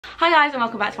Hi guys, and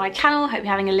welcome back to my channel. Hope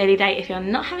you're having a liddy day. If you're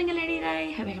not having a liddy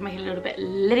day, hope I can make it a little bit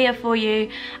liddier for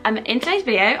you. In today's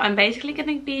video, I'm basically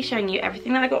going to be showing you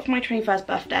everything that I got for my 21st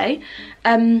birthday.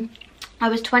 I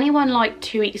was 21 like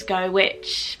 2 weeks ago,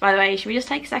 which, by the way, should we just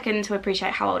take a second to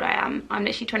appreciate how old I am? I'm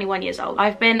literally 21 years old.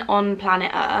 I've been on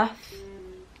planet Earth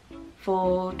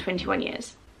for 21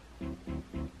 years.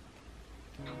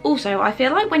 Also, I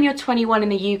feel like when you're 21 in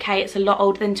the UK, it's a lot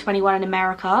older than 21 in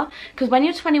America. Because when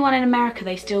you're 21 in America,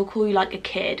 they still call you like a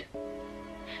kid.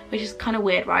 Which is kind of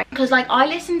weird, right? Because like I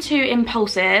listen to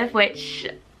Impulsive, which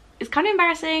is kind of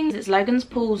embarrassing. It's Logan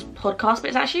Paul's podcast, but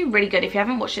it's actually really good. If you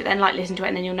haven't watched it, then like listen to it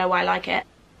and then you'll know why I like it.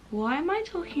 Why am I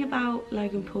talking about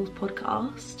Logan Paul's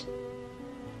podcast?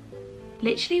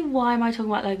 Literally, why am I talking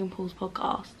about Logan Paul's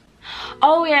podcast?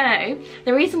 Oh yeah, no,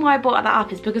 the reason why I brought that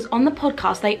up is because on the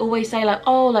podcast they always say like,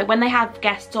 oh, like when they have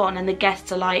guests on and the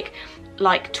guests are like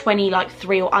 20, like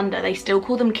 3 or under, they still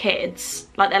call them kids.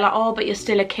 Like they're like, oh, but you're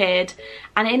still a kid.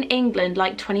 And in England,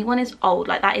 like 21 is old,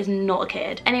 like that is not a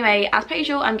kid. Anyway, as per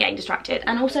usual, I'm getting distracted.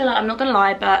 And also, like, I'm not gonna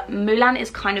lie, but Mulan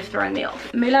is kind of throwing me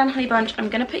off. Mulan Honey Bunch, I'm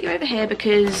gonna put you over here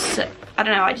because I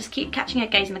don't know, I just keep catching her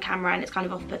gaze in the camera and it's kind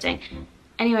of off-putting.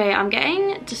 Anyway, I'm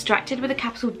getting distracted with a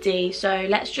capital D, so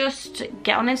let's just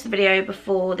get on into the video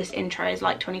before this intro is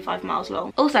like 25 miles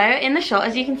long. Also, in the shot,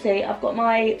 as you can see, I've got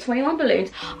my 21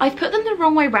 balloons. I've put them the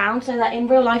wrong way round so that in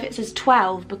real life it says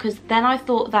 12, because then I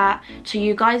thought that to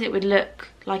you guys it would look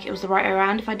like it was the right way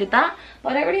around if I did that,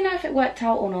 but I don't really know if it worked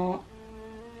out or not.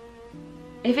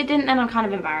 If it didn't, then I'm kind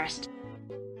of embarrassed.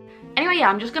 Anyway, yeah,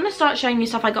 I'm just gonna start showing you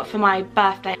stuff I got for my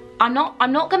birthday. I'm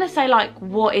not gonna say like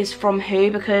what is from who,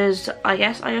 because I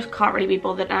guess I just can't really be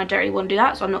bothered and I don't really want to do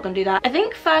that, so I'm not gonna do that. I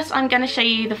think first I'm gonna show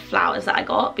you the flowers that I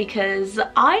got because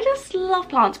I just love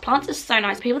plants. Plants are so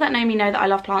nice. People that know me know that I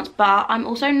love plants, but I'm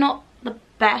also not the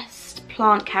best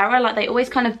plant carer. Like they always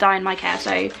kind of die in my care,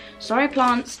 so sorry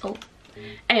plants. Oh,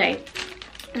 anyway,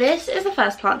 this is the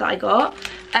first plant that I got.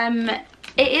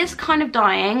 It is kind of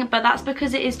dying, but that's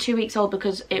because it is 2 weeks old,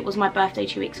 because it was my birthday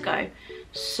 2 weeks ago.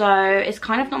 So it's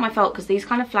kind of not my fault, because these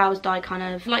kind of flowers die kind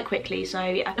of like quickly. So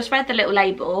yeah, I just read the little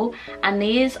label and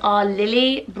these are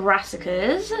lily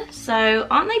brassicas. So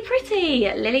aren't they pretty?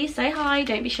 Lily, say hi,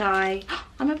 don't be shy.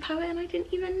 I'm a poet and I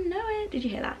didn't even know it. Did you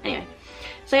hear that? Anyway.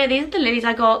 So yeah, these are the lilies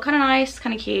I got, kind of nice,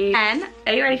 kind of cute. And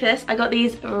are you ready for this? I got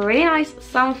these really nice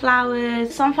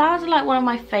sunflowers. Sunflowers are like one of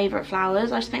my favourite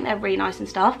flowers. I just think they're really nice and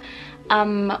stuff.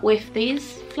 With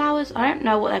these flowers, I don't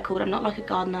know what they're called, I'm not like a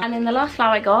gardener. And then the last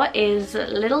flower I got is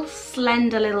little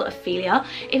slender little Ophelia.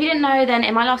 If you didn't know, then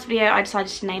in my last video I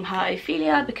decided to name her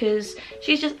Ophelia because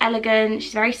she's just elegant,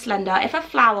 she's very slender. If a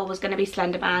flower was going to be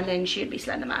Slender Man, then she'd be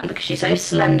Slender Man because she's so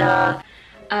slender.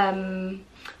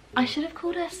 I should have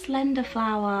called her Slender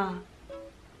Flower.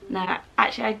 No,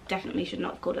 actually I definitely should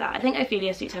not have called her that. I think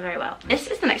Ophelia suits her very well. This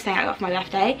is the next thing I got for my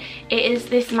birthday. It is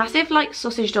this massive like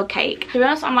sausage dog cake. To be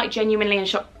honest, I'm like genuinely in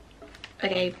shock.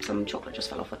 Okay, some chocolate just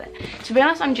fell off with it. To be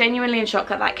honest, I'm genuinely in shock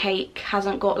that that cake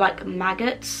hasn't got like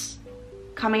maggots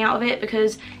coming out of it,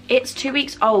 because it's 2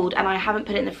 weeks old and I haven't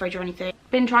put it in the fridge or anything.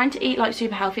 Been trying to eat like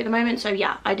super healthy at the moment, so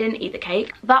yeah, I didn't eat the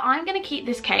cake. But I'm gonna keep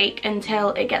this cake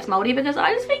until it gets moldy because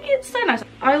I just think it's so nice.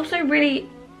 I also really...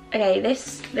 Okay,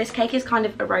 this cake is kind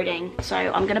of eroding, so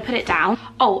I'm gonna put it down.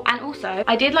 Oh, and also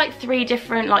I did like 3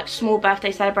 different like small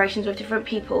birthday celebrations with different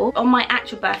people. On my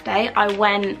actual birthday I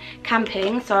went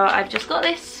camping, so I've just got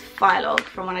this fire log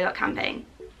from when I got camping.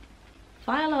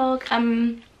 Fire log.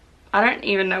 I don't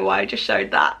even know why I just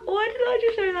showed that. Why did I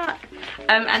just show that?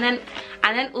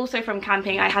 And then also from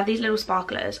camping I have these little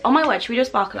sparklers. Oh my word, should we do a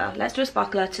sparkler? Let's do a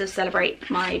sparkler to celebrate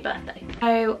my birthday.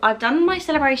 So I've done my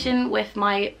celebration with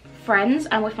my friends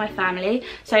and with my family,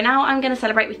 so now I'm going to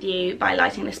celebrate with you by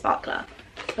lighting this sparkler.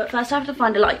 But first I have to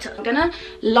find a lighter. I'm gonna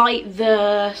light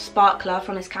the sparkler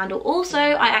from this candle. Also,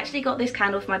 I actually got this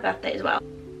candle for my birthday as well.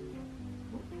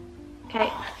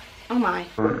 Okay. Oh my.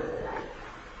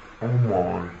 Oh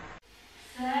my.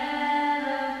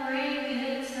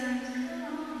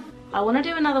 I want to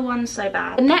do another one so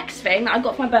bad. The next thing that I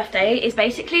got for my birthday is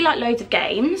basically like loads of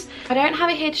games. I don't have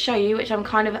it here to show you, which I'm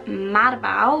kind of mad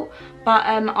about, but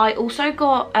I also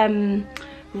got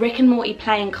Rick and Morty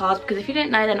playing cards, because if you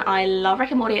didn't know, then I love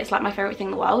Rick and Morty. It's like my favourite thing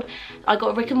in the world. I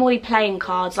got Rick and Morty playing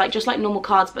cards, like just like normal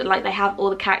cards, but like they have all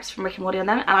the characters from Rick and Morty on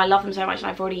them, and I love them so much and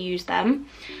I've already used them.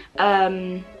 But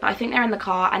I think they're in the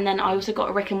car. And then I also got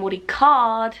a Rick and Morty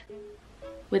card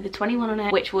with the 21 on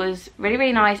it, which was really,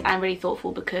 really nice and really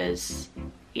thoughtful because,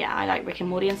 yeah, I like Rick and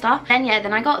Morty and stuff. Then, yeah,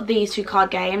 then I got these 2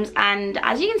 card games, and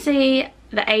as you can see,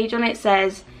 the age on it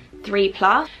says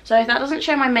 3+. So if that doesn't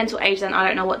show my mental age, then I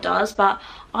don't know what does, but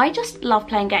I just love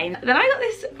playing games. Then I got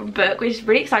this book, which is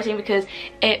really exciting because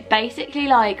it basically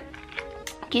like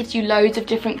gives you loads of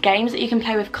different games that you can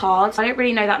play with cards. I don't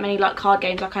really know that many like card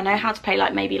games. Like I know how to play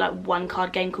like maybe like one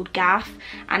card game called Gaff,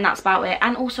 and that's about it.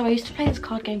 And also I used to play this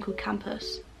card game called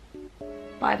Campus,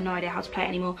 but I have no idea how to play it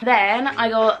anymore. Then I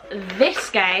got this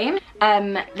game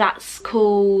that's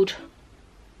called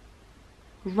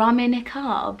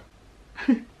Rummikub.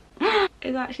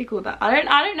 It's actually called that. I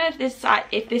don't know if this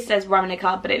says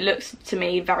Rummikub, but it looks to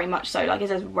me very much so like it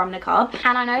says Rummikub.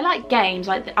 And I know like games,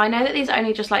 like I know that these are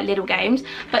only just like little games,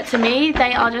 but to me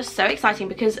they are just so exciting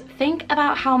because think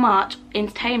about how much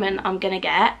entertainment I'm gonna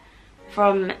get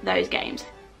from those games.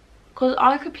 Because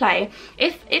I could play,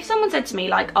 if someone said to me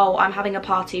like, oh, I'm having a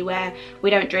party where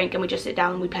we don't drink and we just sit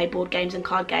down and we play board games and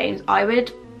card games,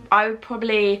 I'd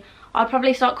probably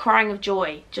start crying of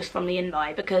joy just from the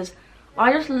invite, because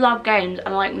I just love games,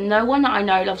 and like no one that I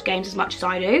know loves games as much as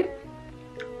I do.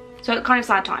 So it's kind of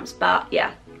sad times, but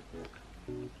yeah.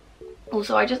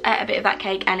 Also, I just ate a bit of that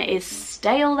cake and it is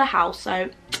stale the house, so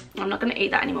I'm not going to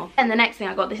eat that anymore. And the next thing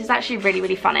I got, this is actually really,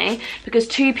 really funny because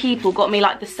two people got me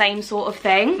like the same sort of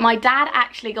thing. My dad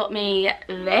actually got me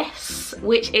this,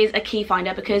 which is a key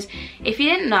finder, because if you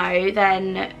didn't know,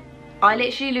 then I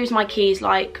literally lose my keys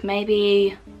like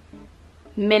maybe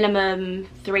minimum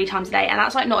 3 times a day, and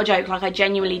that's like not a joke. Like I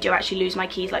genuinely do actually lose my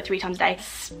keys like 3 times a day.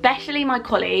 Especially my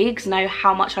colleagues know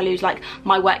how much I lose like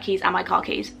my work keys and my car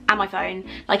keys and my phone.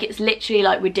 Like it's literally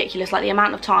like ridiculous. Like the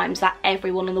amount of times that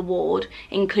everyone in the ward,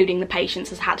 including the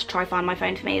patients, has had to try find my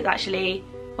phone for me is actually,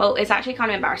 well, it's actually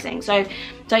kind of embarrassing. So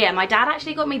yeah, my dad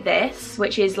actually got me this,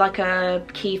 which is like a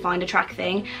key finder track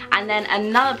thing, and then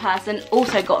another person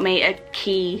also got me a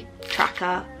key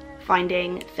tracker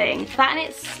finding thing. If that in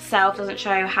itself doesn't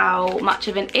show how much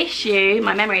of an issue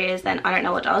my memory is, then I don't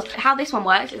know what does. How this one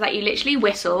works is that you literally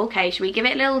whistle. Okay, should we give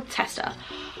it a little tester?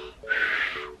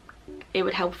 It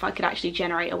would help if I could actually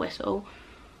generate a whistle.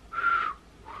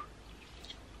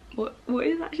 What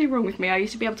is actually wrong with me? I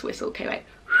used to be able to whistle. Okay, wait.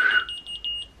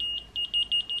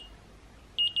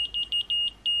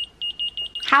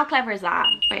 How clever is that?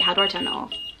 Wait, how do I turn it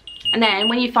off? And then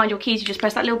when you find your keys, you just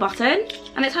press that little button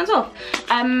and it turns off.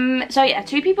 So yeah,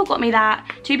 2 people got me that.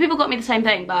 2 people got me the same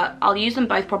thing, but I'll use them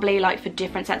both probably like for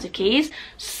different sets of keys.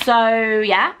 So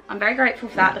yeah, I'm very grateful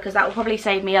for that, because that will probably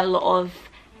save me a lot of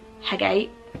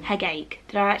headache.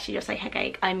 Did I actually just say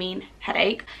headache? I mean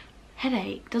headache.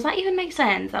 Headache. Does that even make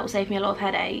sense? That will save me a lot of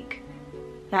headache.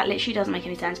 That literally doesn't make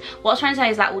any sense. What I was trying to say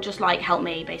is that will just like help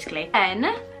me basically. And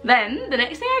then the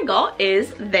next thing I got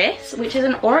is this, which is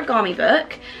an origami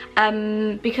book,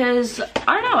 because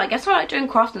I don't know, I guess I like doing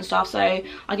crafts and stuff, so I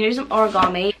can do some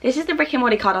origami. This is the Rick and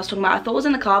Morty card I was talking about. I thought it was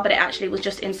in the car, but it actually was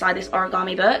just inside this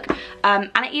origami book, and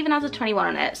it even has a 21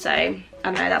 on it, so I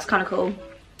don't know, that's kind of cool.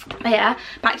 But yeah,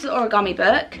 back to the origami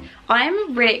book. I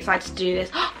am really excited to do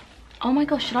this. Oh my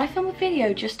gosh, should I film a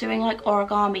video just doing like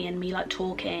origami and me like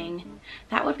talking?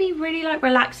 That would be really like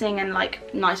relaxing and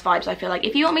like nice vibes, I feel like.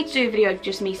 If you want me to do a video of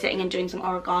just me sitting and doing some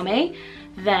origami,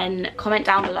 then comment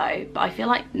down below. But I feel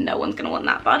like no one's gonna want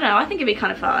that. But I don't know, I think it'd be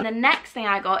kind of fun. And the next thing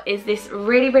I got is this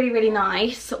really, really, really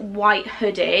nice white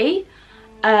hoodie.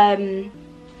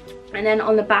 And then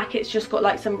on the back it's just got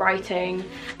like some writing,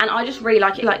 and I just really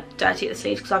like it, like dirty at the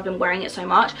sleeves because I've been wearing it so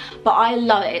much, but I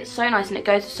love it. It's so nice and it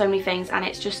goes to so many things, and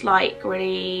it's just like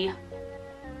really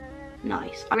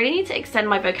nice. I really need to extend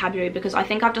my vocabulary because I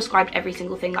think I've described every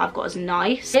single thing that I've got as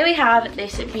nice. Here we have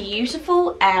this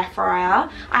beautiful air fryer.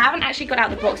 I haven't actually got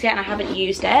out the box yet and I haven't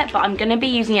used it, but I'm gonna be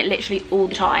using it literally all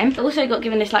the time. I also got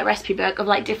given this like recipe book of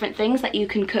like different things that you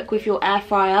can cook with your air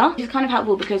fryer, which is kind of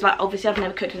helpful because like obviously I've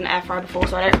never cooked with an air fryer before,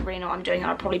 so I don't really know what I'm doing, and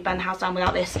I'll probably burn the house down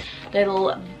without this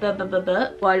little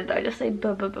book. Why did I just say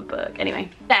book?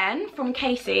 Anyway, then from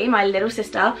Casey, my little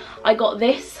sister, I got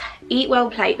this Eat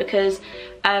Well plate because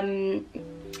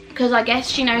I guess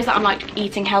she knows that I'm like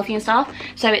eating healthy and stuff,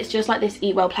 so it's just like this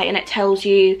Eat Well plate, and it tells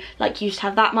you like you just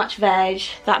have that much veg,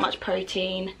 that much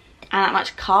protein and that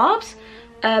much carbs.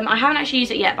 I haven't actually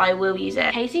used it yet, but I will use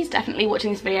it. Casey's definitely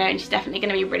watching this video and she's definitely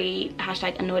going to be really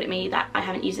 #annoyed at me that I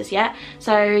haven't used this yet.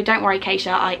 So don't worry,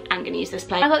 Keisha, I am going to use this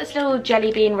plate. I got this little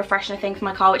jelly bean refreshener thing for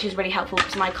my car, which is really helpful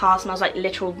because my car smells like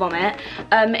literal vomit.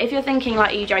 If you're thinking like,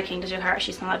 are you joking, does your car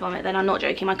actually smell like vomit? Then I'm not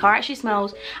joking. My car actually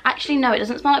smells, actually no, it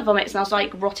doesn't smell like vomit. It smells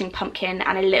like rotting pumpkin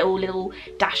and a little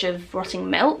dash of rotting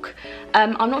milk.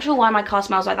 I'm not sure why my car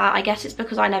smells like that. I guess it's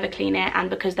because I never clean it and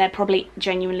because there probably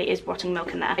genuinely is rotting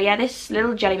milk in there. But yeah, this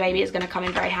little jelly baby is going to come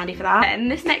in very handy for that.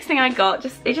 And this next thing I got,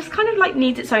 it just kind of like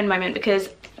needs its own moment, because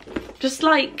just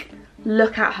like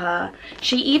Look at her.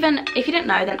 She even, if you didn't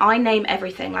know, then I name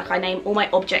everything. Like I name all my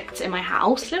objects in my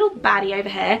house. Little baddie over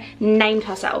here named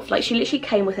herself. Like she literally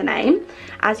came with a name.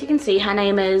 As you can see, her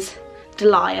name is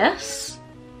Delias.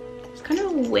 It's kind of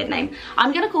a weird name.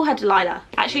 I'm gonna call her Delilah.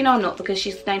 Actually no, I'm not, because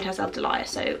she's named herself Deliah,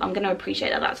 so I'm gonna appreciate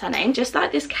that that's her name. Just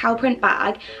like this cow print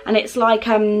bag, and it's like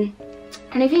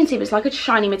and if you can see, it's like a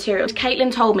shiny material.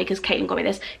 Caitlin told me, because Caitlin got me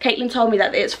this, Caitlin told me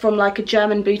that it's from like a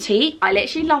German boutique. I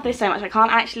literally love this so much. I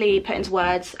can't actually put into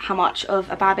words how much of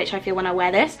a bad bitch I feel when I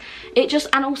wear this. It just,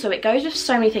 and also it goes with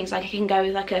so many things. Like it can go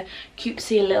with like a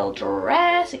cutesy little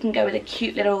dress. It can go with a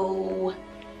cute little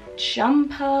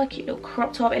jumper, cute little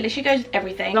crop top. It literally goes with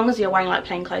everything. As long as you're wearing like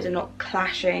plain clothes and not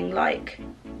clashing like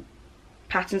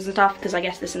patterns and stuff, because I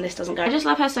guess this and this doesn't go. I just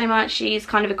love her so much. She's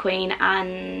kind of a queen,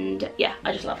 and yeah,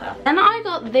 I just love her. Then I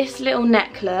got this little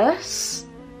necklace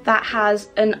that has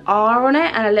an R on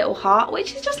it and a little heart,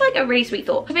 which is just like a really sweet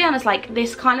thought. To be honest, like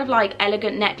this kind of like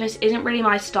elegant necklace isn't really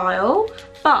my style,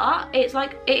 but it's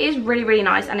like, it is really, really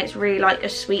nice, and it's really like a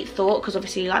sweet thought, because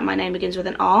obviously like my name begins with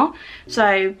an R.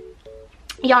 So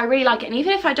yeah, I really like it, and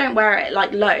even if I don't wear it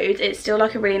like loads, it's still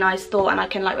like a really nice thought, and I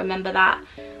can like remember that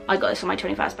I got this on my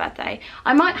 21st birthday.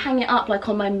 I might hang it up like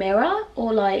on my mirror,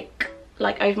 or like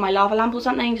over my lava lamp or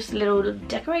something, just a little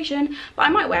decoration, but I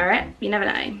might wear it, you never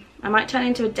know. I might turn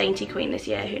into a dainty queen this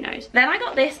year, who knows. Then I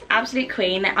got this absolute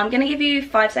queen. I'm gonna give you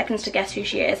 5 seconds to guess who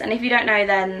she is, and if you don't know,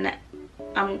 then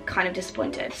I'm kind of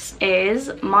disappointed. This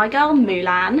is my girl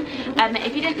Mulan.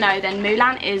 If you didn't know, then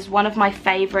Mulan is one of my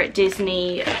favourite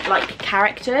Disney like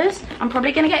characters. I'm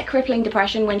probably gonna get crippling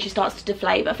depression when she starts to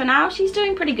deflate, but for now she's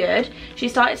doing pretty good.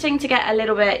 She's starting to get a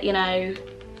little bit, you know,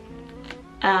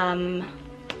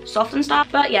 soft and stuff,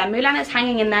 but yeah, Mulan is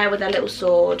hanging in there with her little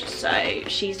sword, so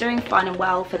she's doing fine and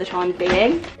well for the time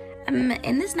being.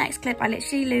 In this next clip, I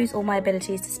literally lose all my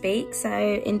abilities to speak, so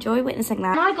enjoy witnessing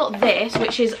that. And I got this,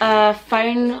 which is a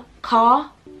phone car.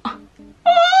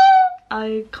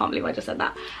 I can't believe I just said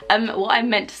that. What I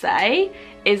meant to say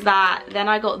is that then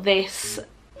I got this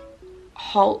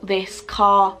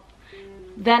car.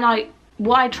 Then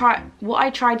what I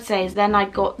tried to say is then I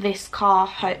got this car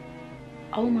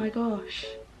oh my gosh.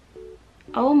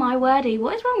 Oh my wordy,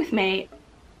 what is wrong with me?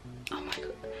 Oh my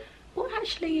god. What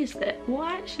actually is this?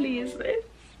 What actually is this?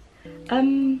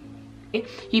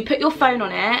 You put your phone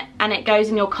on it and it goes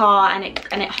in your car, and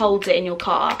it holds it in your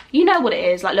car. You know what it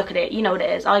is, like look at it, you know what it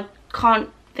is. I can't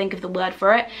think of the word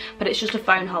for it, but it's just a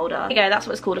phone holder. There you go, that's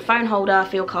what it's called, a phone holder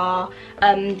for your car.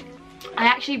 I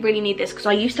actually really need this because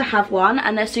I used to have one,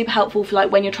 and they're super helpful for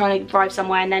like when you're trying to drive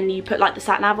somewhere and then you put like the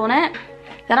sat nav on it.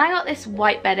 Then I got this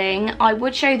white bedding. I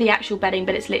would show you the actual bedding,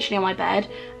 but it's literally on my bed.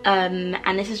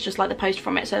 And this is just like the post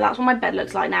from it. So that's what my bed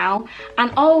looks like now.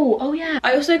 And oh yeah,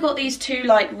 I also got these 2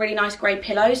 like really nice grey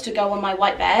pillows to go on my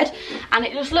white bed. And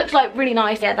it just looks like really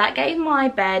nice. Yeah, that gave my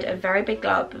bed a very big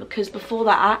glow up, because before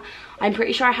that, I'm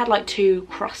pretty sure I had like 2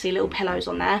 crossy little pillows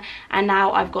on there. And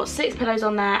now I've got 6 pillows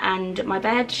on there, and my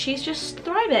bed, she's just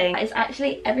thriving. It's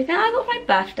actually everything I got for my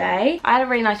birthday. I had a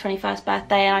really nice 21st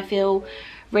birthday, and I feel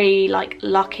really like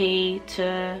lucky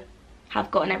to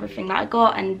have gotten everything that I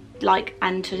got,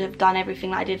 and to have done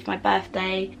everything that I did for my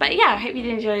birthday. But yeah, I hope you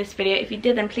did enjoy this video. If you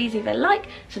did, then please leave a like,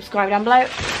 subscribe down below.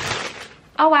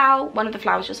 Oh wow, one of the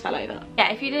flowers just fell over. Yeah,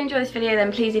 if you did enjoy this video,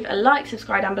 then please leave a like,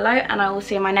 subscribe down below, and I will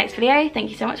see you in my next video. Thank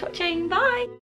you so much for watching. Bye.